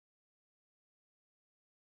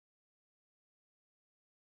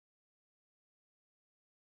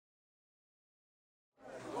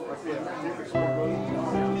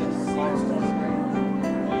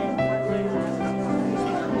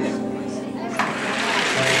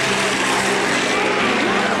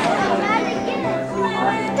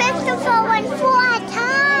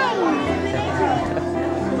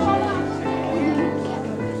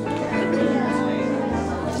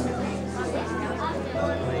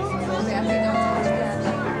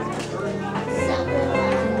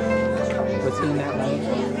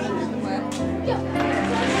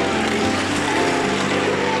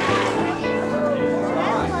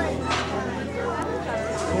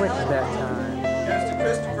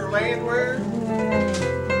landwear.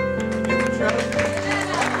 Get the trophy.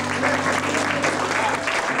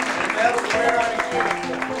 And medal wear on your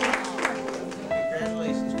uniform.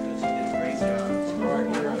 Congratulations, Chris. You did a great job. Smart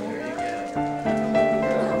girl. There you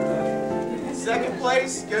go. Second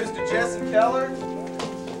place goes to Jesse Keller.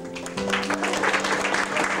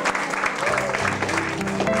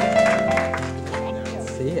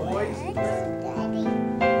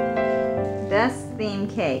 Best theme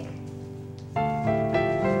cake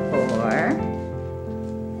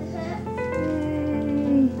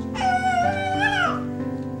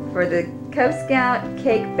for the Cub Scout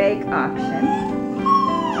Cake Bake Auction.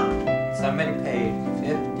 Somebody paid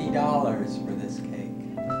 $50 for this cake.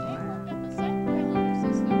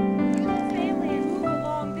 Family and move a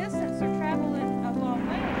long distance or travel a long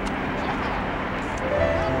way.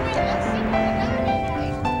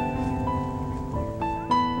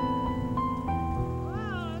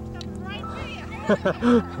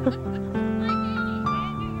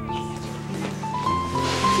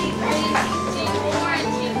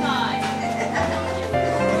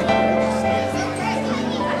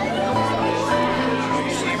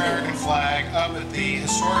 Up at the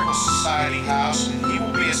Historical Society House, and he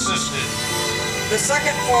will be assisted. The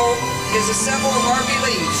second fold is a symbol of our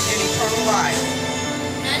belief in eternal life.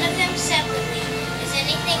 None of them separately is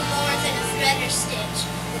anything more than a thread or stitch.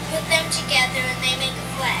 We put them together and they make a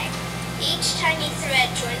flag. Each tiny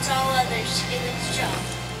thread joins all others in its job.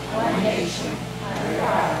 One nation, under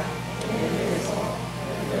God, indivisible,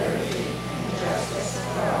 with liberty and justice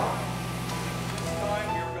for all. This time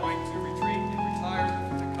we are going to retreat and retire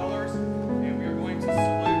from the colors, and we are going to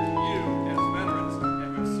salute you as veterans and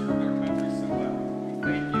who have served our country so well.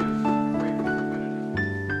 Thank you for a great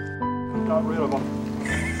community. Got rid of them.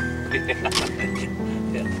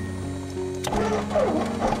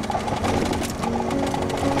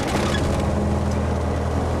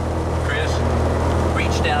 Chris,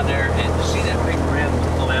 reach down there and see that big rim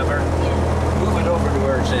lever? Move it over to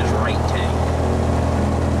where it says right tank.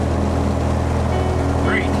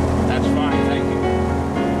 Great, that's fine, thank you.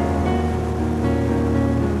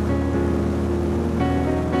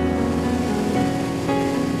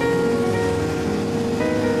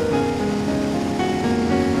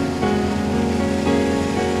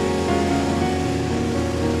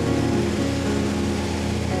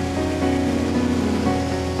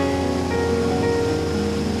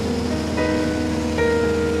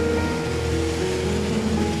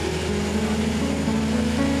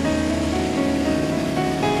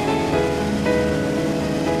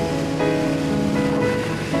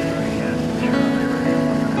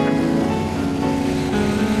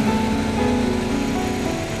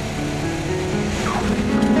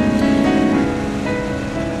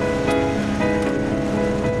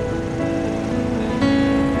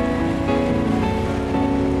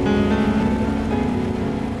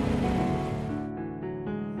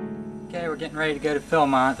 Okay, we're getting ready to go to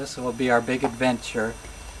Philmont. This will be our big adventure.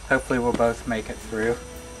 Hopefully we'll both make it through.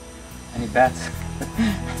 Any bets?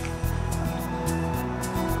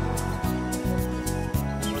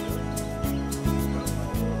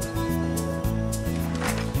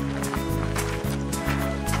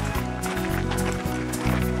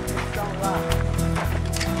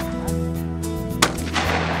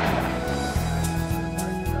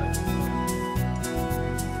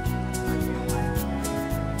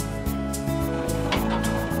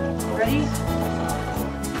 Ready?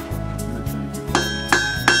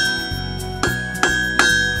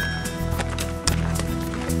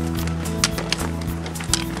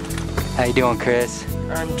 How you doing, Chris?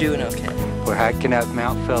 I'm doing okay. We're hiking up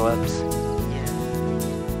Mount Phillips.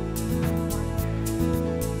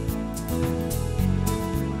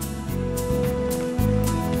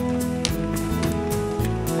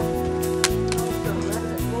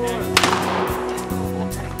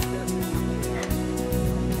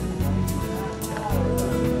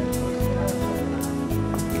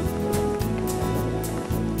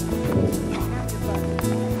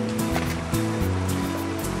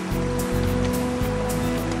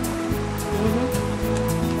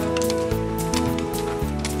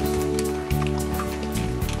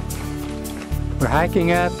 We're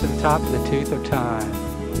hiking up to the top of the Tooth of Time.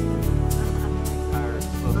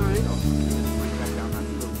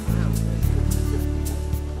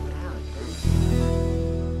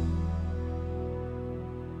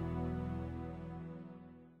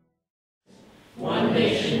 One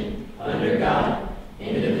nation, under God,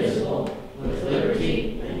 indivisible, with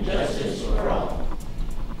liberty and justice for all.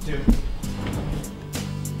 Two.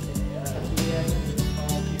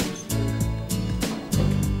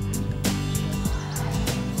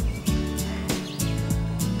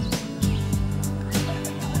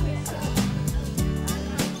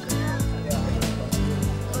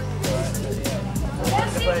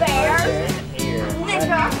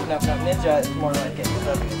 just more like a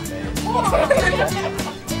W face.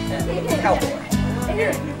 Cowboy.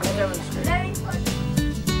 Here, I'll demonstrate.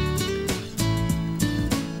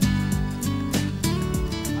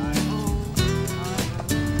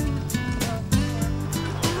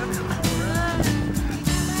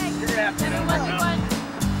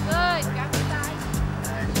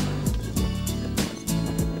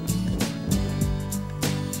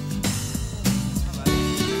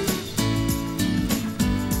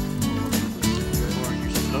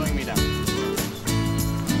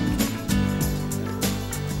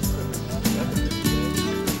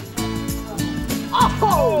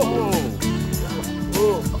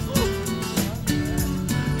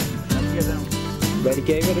 But he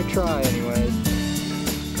gave it a try anyways.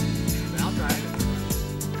 I'll try it.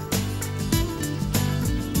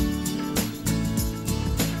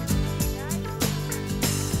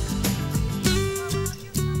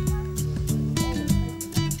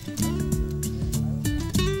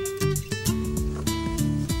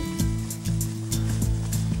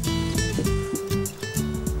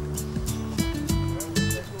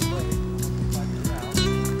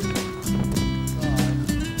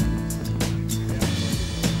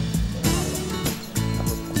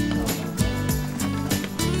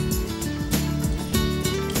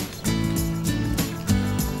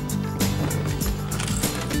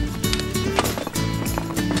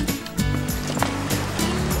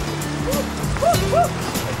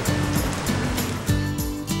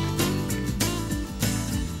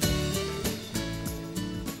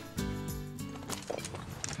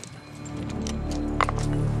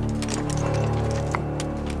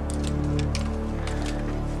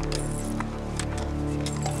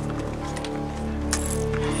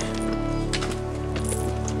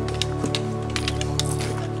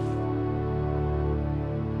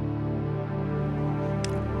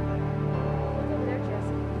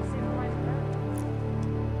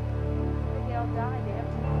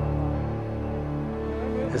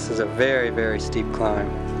 This is a very, very steep climb.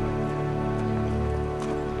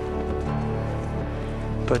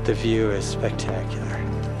 But the view is spectacular.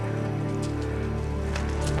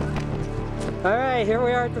 All right, here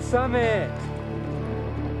we are at the summit.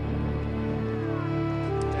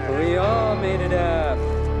 We all made it up.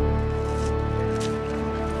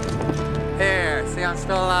 Here, see, I'm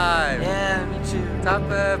still alive. Yeah, me too. Top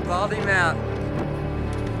of Baldy Mountain.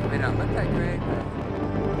 May not look that great, but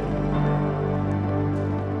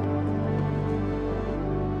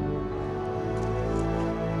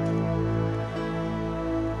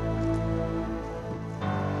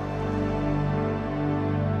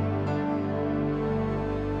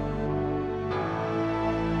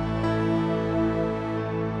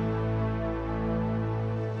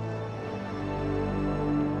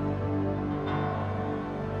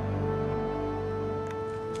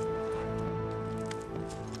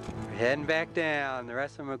heading back down. The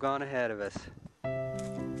rest of them have gone ahead of us.